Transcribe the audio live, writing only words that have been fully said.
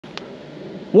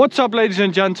What's up, ladies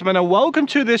and gentlemen, and welcome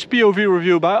to this POV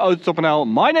review by Autobahn.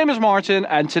 My name is Martin,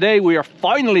 and today we are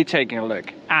finally taking a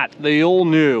look at the all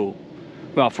new,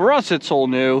 well, for us it's all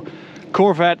new,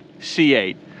 Corvette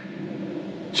C8.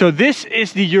 So this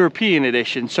is the European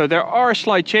edition, so there are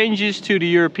slight changes to the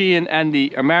European and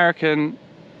the American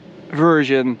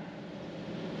version,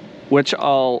 which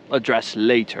I'll address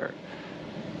later.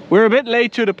 We're a bit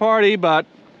late to the party, but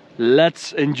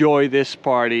let's enjoy this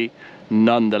party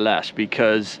nonetheless,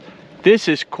 because this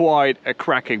is quite a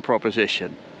cracking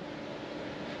proposition.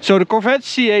 So the Corvette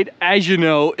C8, as you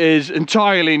know, is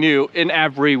entirely new in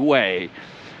every way,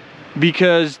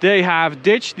 because they have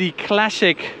ditched the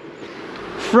classic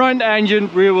front engine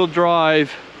rear wheel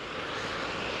drive,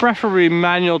 preferably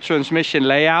manual transmission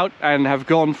layout, and have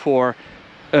gone for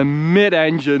a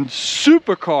mid-engine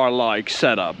supercar like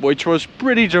setup, which was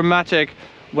pretty dramatic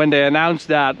when they announced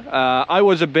that. I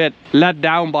was a bit let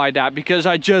down by that because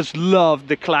I just loved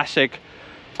the classic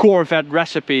Corvette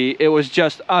recipe. It was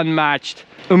just unmatched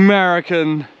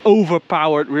American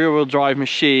overpowered rear wheel drive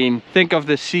machine. Think of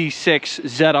the C6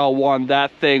 ZR1,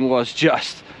 that thing was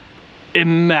just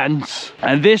immense.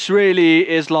 And this really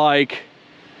is like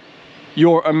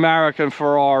your American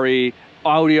Ferrari,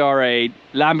 Audi R8,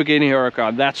 Lamborghini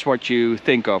Huracan. That's what you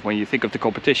think of when you think of the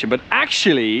competition. But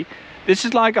actually, this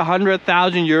is like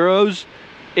 100,000 euros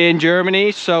in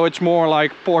Germany, so it's more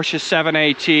like Porsche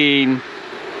 718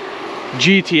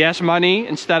 GTS money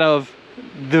instead of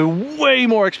the way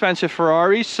more expensive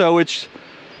Ferraris. So it's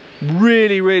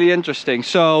really interesting.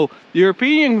 So the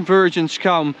European versions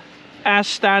come as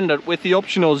standard with the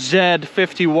optional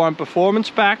Z51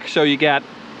 performance pack. So you get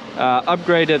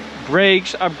upgraded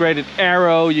brakes, upgraded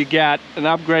aero, you get an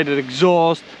upgraded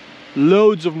exhaust,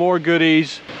 loads of more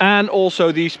goodies, and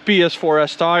also these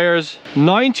PS4S tires,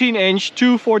 19-inch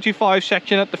 245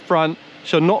 section at the front,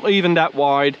 so not even that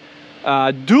wide,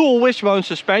 dual wishbone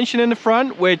suspension in the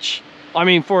front, which, I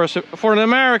mean, for an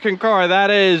American car,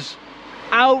 that is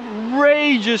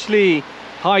outrageously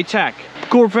high tech.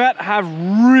 Corvette have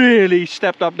really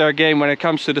stepped up their game when it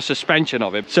comes to the suspension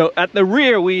of it. So at the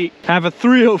rear we have a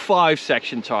 305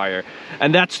 section tire,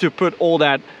 and that's to put all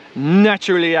that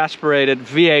naturally aspirated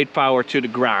V8 power to the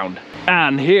ground.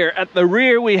 And here at the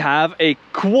rear we have a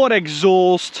quad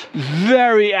exhaust,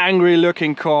 very angry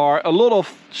looking car, a lot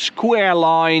of square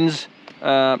lines.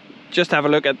 Just have a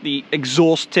look at the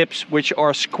exhaust tips, which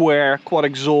are square, quad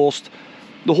exhaust.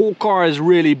 The whole car is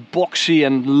really boxy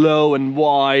and low and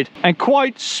wide and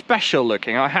quite special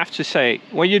looking, I have to say.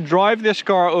 When you drive this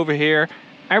car over here,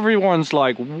 everyone's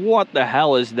like, what the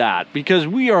hell is that? Because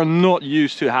we are not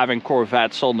used to having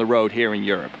Corvettes on the road here in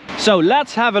Europe. So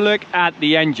let's have a look at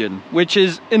the engine, which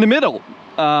is in the middle,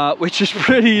 which is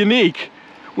pretty unique.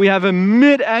 We have a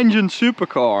mid-engine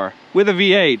supercar with a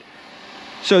V8.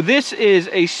 So this is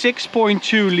a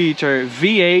 6.2 liter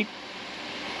V8.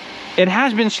 It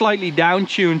has been slightly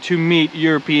down-tuned to meet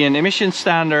European emission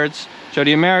standards. So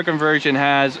the American version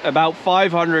has about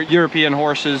 500 European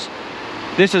horses.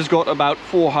 This has got about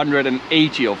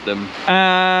 480 of them.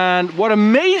 And what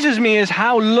amazes me is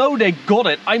how low they got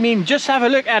it. I mean, just have a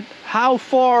look at how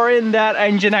far in that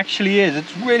engine actually is.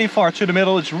 It's really far to the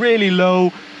middle, it's really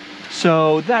low.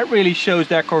 So that really shows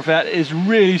that Corvette is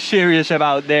really serious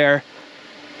about their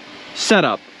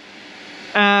setup.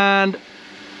 And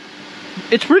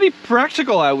it's pretty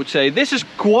practical, I would say. This is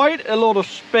quite a lot of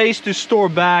space to store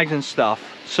bags and stuff.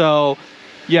 So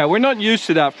yeah, we're not used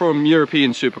to that from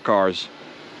European supercars.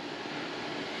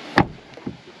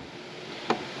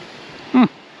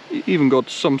 Even got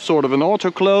some sort of an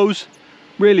auto close.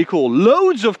 Really cool.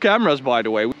 Loads of cameras, by the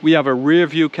way. We have a rear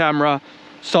view camera,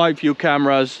 side view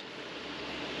cameras.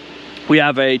 We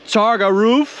have a Targa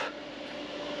roof.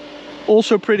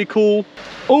 Also pretty cool.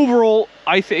 Overall,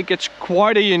 I think it's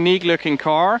quite a unique looking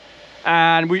car.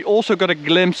 And we also got a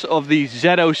glimpse of the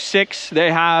Z06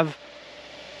 they have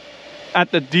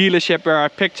at the dealership where I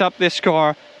picked up this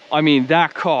car. I mean,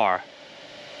 that car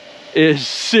is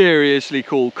seriously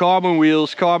cool. Carbon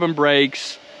wheels, carbon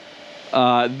brakes.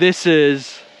 This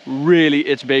is really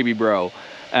its baby bro.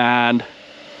 And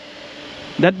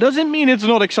that doesn't mean it's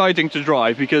not exciting to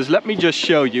drive, because let me just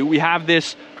show you. We have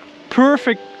this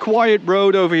perfect quiet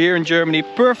road over here in Germany,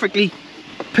 perfectly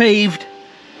paved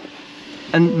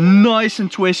and nice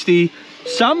and twisty.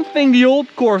 Something the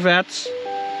old Corvettes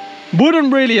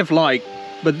wouldn't really have liked,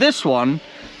 but this one,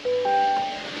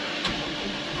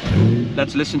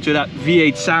 let's listen to that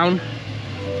V8 sound.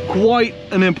 Quite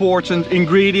an important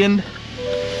ingredient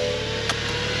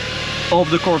of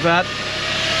the Corvette.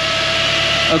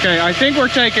 Okay, I think we're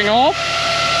taking off.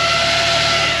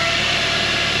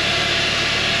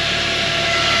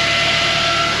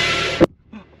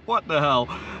 What the hell?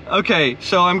 Okay,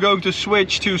 so I'm going to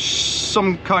switch to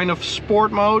some kind of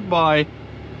sport mode by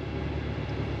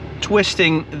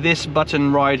twisting this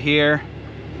button right here.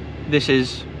 This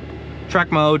is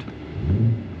track mode.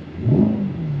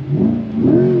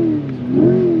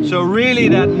 So really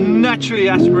that naturally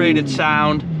aspirated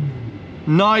sound,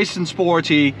 nice and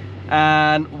sporty.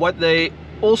 And what they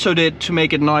also did to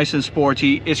make it nice and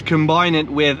sporty is combine it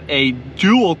with a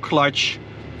dual clutch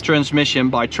transmission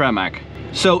by Tremec.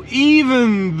 So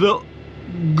even the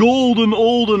golden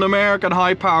olden American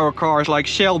high power cars like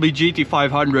Shelby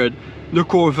GT500, the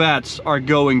Corvettes, are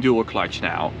going dual clutch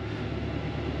now.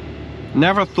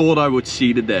 Never thought I would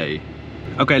see the day.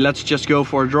 Okay, let's just go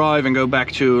for a drive and go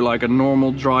back to like a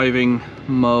normal driving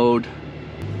mode.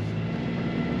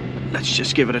 Let's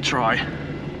just give it a try.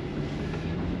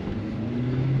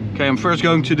 Okay, I'm first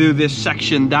going to do this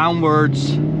section downwards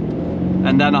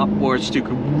and then upwards to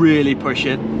really push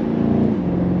it.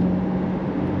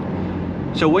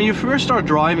 So when you first start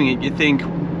driving it, you think,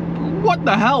 what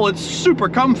the hell, it's super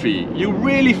comfy. You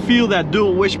really feel that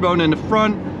dual wishbone in the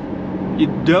front. You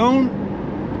don't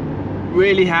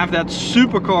really have that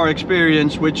supercar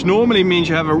experience, which normally means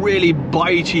you have a really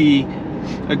bitey,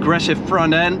 aggressive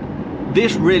front end.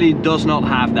 This really does not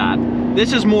have that.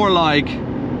 This is more like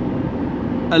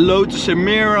a Lotus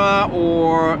Emira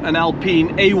or an Alpine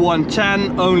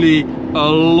A110, only a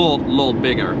lot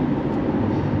bigger.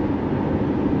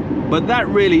 But that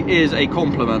really is a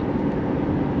compliment,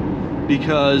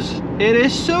 because it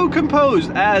is so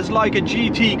composed as like a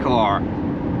GT car.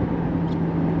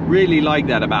 Really like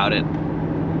that about it.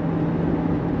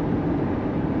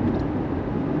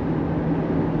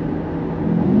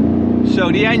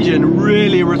 So the engine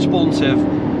really responsive.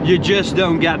 You just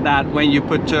don't get that when you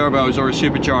put turbos or a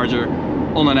supercharger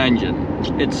on an engine.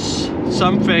 It's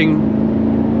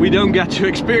something we don't get to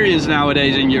experience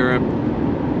nowadays in Europe.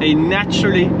 A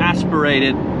naturally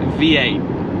aspirated V8.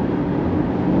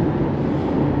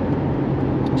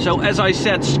 So as I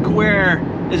said, square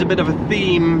is a bit of a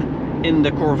theme in the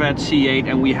Corvette C8,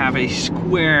 and we have a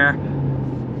square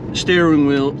steering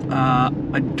wheel.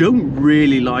 I don't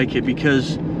really like it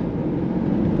because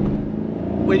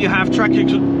when you have traction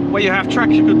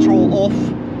control off,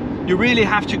 you really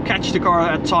have to catch the car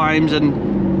at times,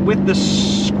 and with the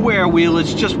square wheel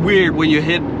it's just weird when you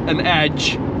hit an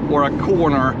edge or a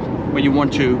corner when you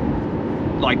want to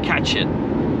like catch it.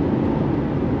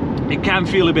 It can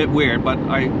feel a bit weird, but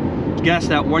I guess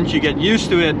that once you get used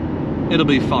to it, it'll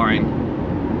be fine.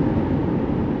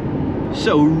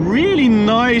 So really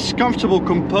nice, comfortable,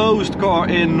 composed car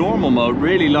in normal mode.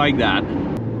 Really like that.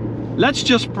 Let's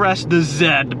just press the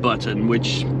Z button,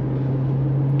 which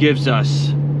gives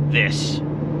us this.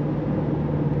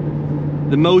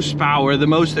 The most power, the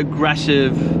most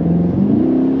aggressive,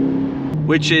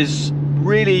 which is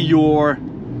really your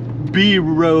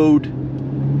B-road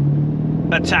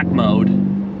attack mode.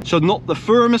 So not the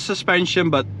firmest suspension,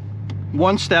 but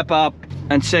one step up,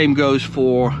 and same goes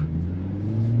for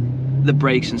the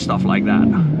brakes and stuff like that.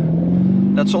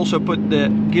 Let's also put the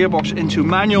gearbox into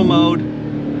manual mode.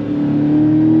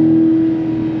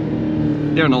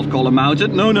 They're not column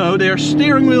mounted, no, they're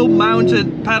steering wheel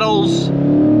mounted pedals.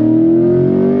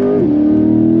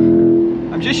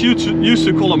 I'm just used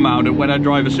to column mounted when I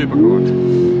drive a supercar.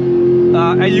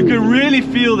 And you can really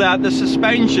feel that the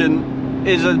suspension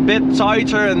is a bit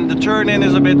tighter and the turn-in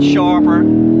is a bit sharper.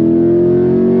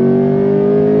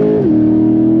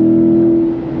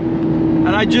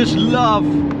 And I just love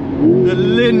the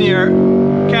linear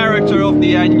character of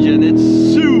the engine. It's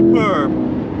superb.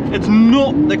 It's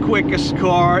not the quickest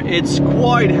car, it's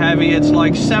quite heavy, it's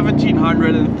like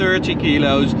 1730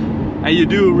 kilos, and you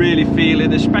do really feel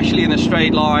it, especially in a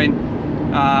straight line,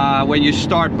 when you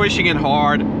start pushing it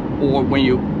hard, or when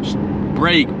you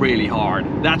brake really hard.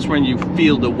 That's when you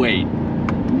feel the weight.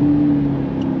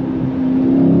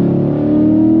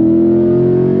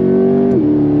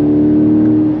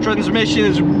 Transmission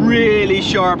is really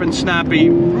sharp and snappy,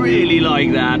 really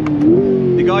like that.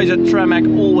 The guys at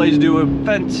Tremec always do a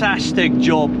fantastic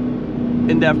job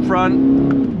in that front.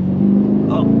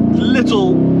 A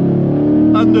little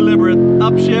undeliberate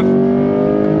upshift.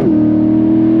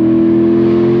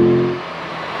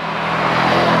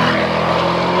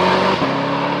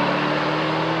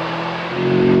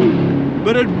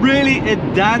 But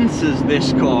it dances,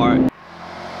 this car.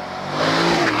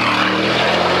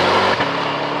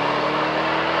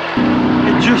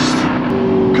 It just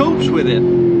copes with it,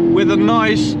 with a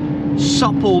nice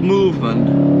supple movement.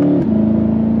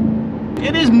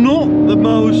 It is not the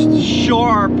most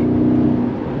sharp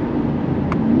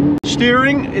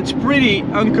steering. It's pretty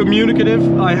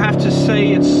uncommunicative. I have to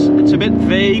say it's a bit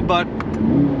vague, but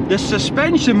the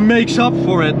suspension makes up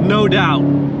for it, no doubt.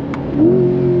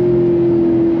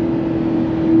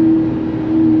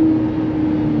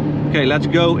 Okay, let's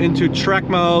go into track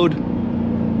mode,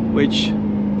 which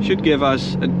should give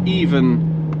us an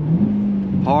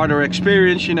even harder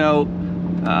experience, you know.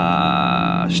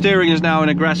 Steering is now in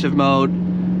aggressive mode,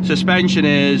 suspension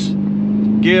is,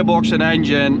 gearbox and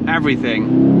engine, everything.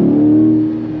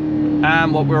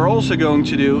 And what we're also going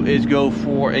to do is go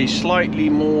for a slightly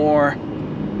more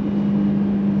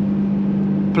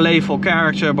playful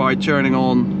character by turning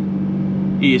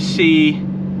on ESC.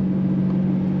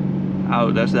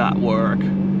 How does that work?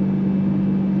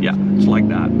 Yeah, it's like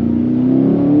that.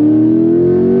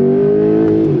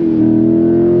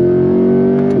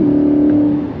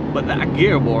 But that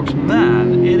gearbox,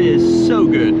 man, it is so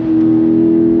good.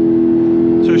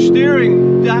 So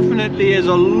steering definitely is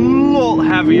a lot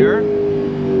heavier.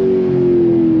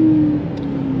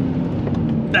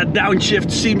 That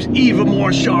downshift seems even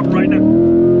more sharp right now.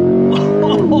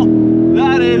 Oh,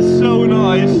 that is so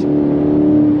nice.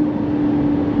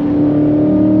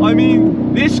 I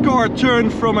mean, this car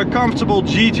turned from a comfortable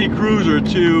GT cruiser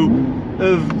to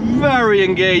a very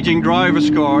engaging driver's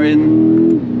car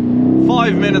in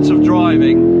 5 minutes of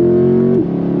driving.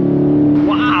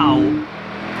 Wow!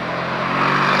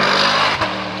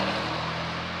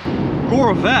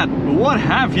 Corvette, what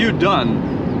have you done?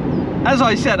 As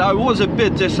I said, I was a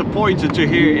bit disappointed to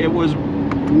hear it was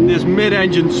this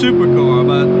mid-engine supercar,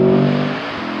 but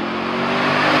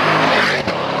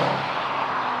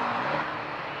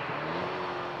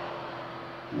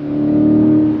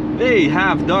they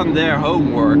have done their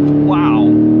homework. Wow.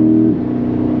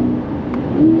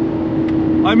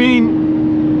 I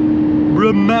mean,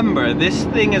 remember, this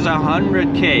thing is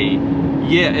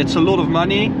 100k. Yeah, it's a lot of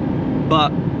money,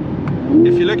 but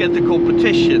if you look at the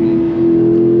competition,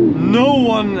 no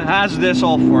one has this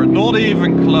offer, not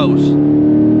even close.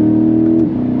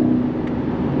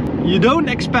 You don't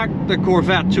expect the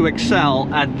Corvette to excel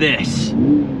at this.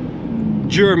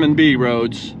 German B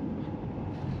roads.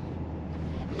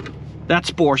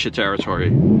 That's Porsche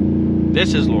territory.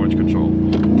 This is launch control.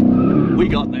 We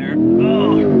got there.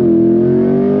 Oh.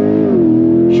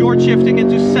 Short shifting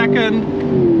into second,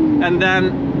 and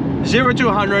then 0 to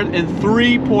 100 in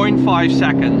 3.5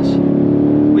 seconds,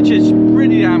 which is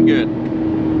pretty damn good.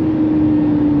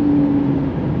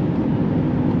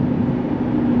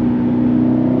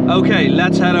 Okay,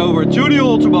 let's head over to the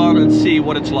Autobahn and see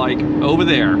what it's like over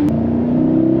there.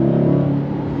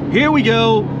 Here we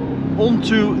go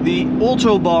onto the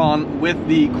Autobahn with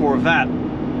the Corvette.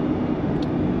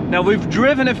 Now, we've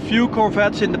driven a few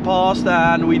Corvettes in the past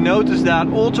and we noticed that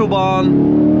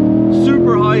Autobahn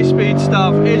super high speed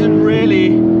stuff isn't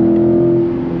really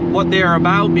what they're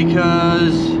about,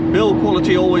 because build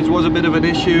quality always was a bit of an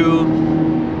issue.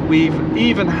 We've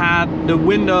even had the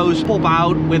windows pop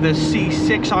out with a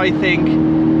C6, I think,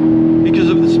 because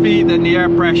of the speed and the air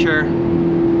pressure.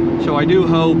 So I do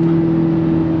hope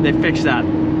they fix that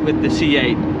with the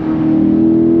C8.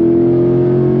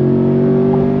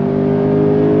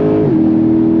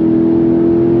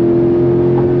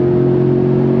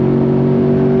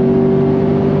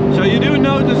 So you do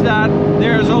notice that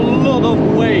there's a lot of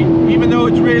weight, even though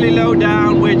it's really low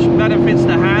down, which benefits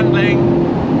the handling.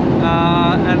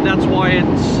 And that's why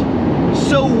it's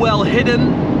so well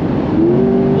hidden,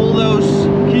 all those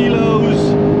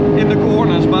kilos in the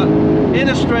corners, but in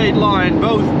a straight line,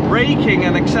 both braking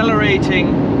and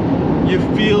accelerating, you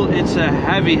feel it's a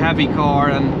heavy car,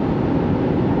 and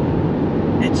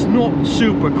it's not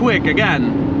super quick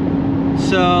again.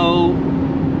 So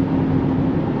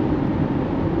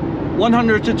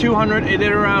 100 to 200 it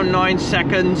did around 9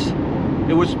 seconds.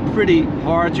 It was pretty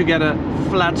hard to get a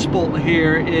flat spot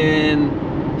here in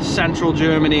central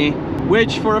Germany,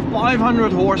 which for a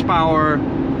 500 horsepower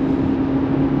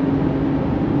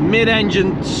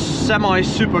mid-engine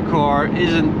semi-supercar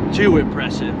isn't too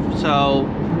impressive. So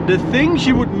the things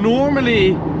you would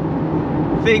normally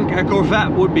think a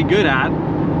Corvette would be good at,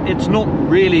 it's not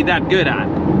really that good at.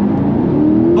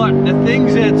 But the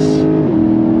things it's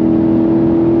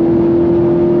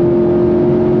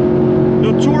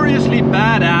notoriously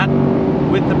bad at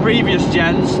with the previous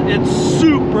gens, it's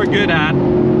super good at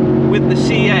with the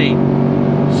C8.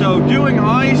 So doing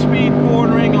high-speed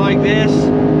cornering like this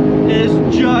is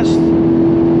just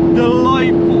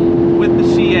delightful with the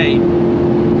C8.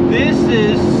 This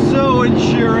is so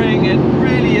ensuring, it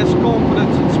really is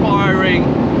confidence inspiring.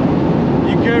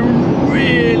 You can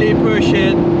really push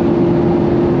it.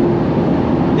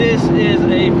 This is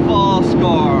a fast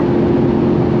car.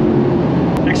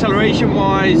 Acceleration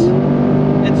wise,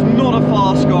 it's not a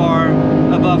fast car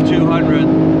above 200.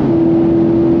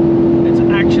 It's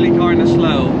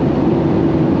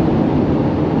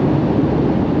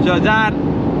So that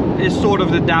is sort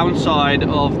of the downside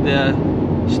of the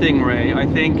Stingray. I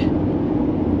think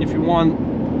if you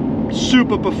want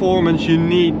super performance, you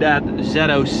need that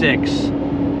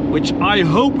Z06, which I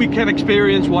hope we can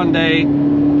experience one day.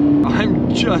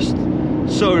 I'm just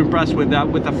so impressed with that,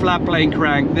 with the flat plane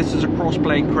crank. This is a cross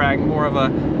plane crank, more of a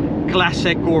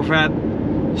classic Corvette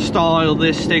style,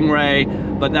 this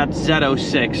Stingray, but that's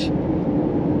Z06.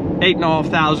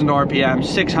 8,500 RPM,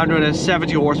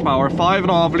 670 horsepower,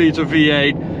 5.5 litre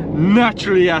V8,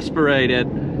 naturally aspirated.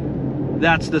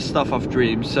 That's the stuff of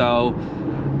dreams. So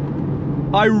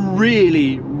I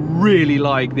really, really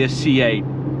like this C8,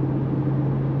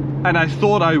 and I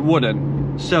thought I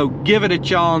wouldn't. So give it a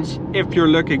chance if you're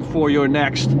looking for your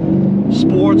next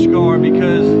sports car,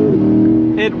 because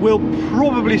it will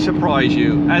probably surprise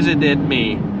you as it did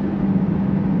me.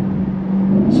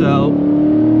 So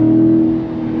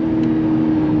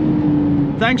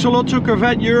thanks a lot to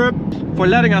Corvette Europe for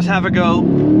letting us have a go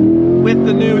with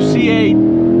the new C8.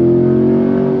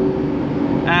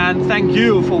 And thank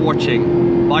you for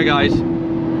watching. Bye guys.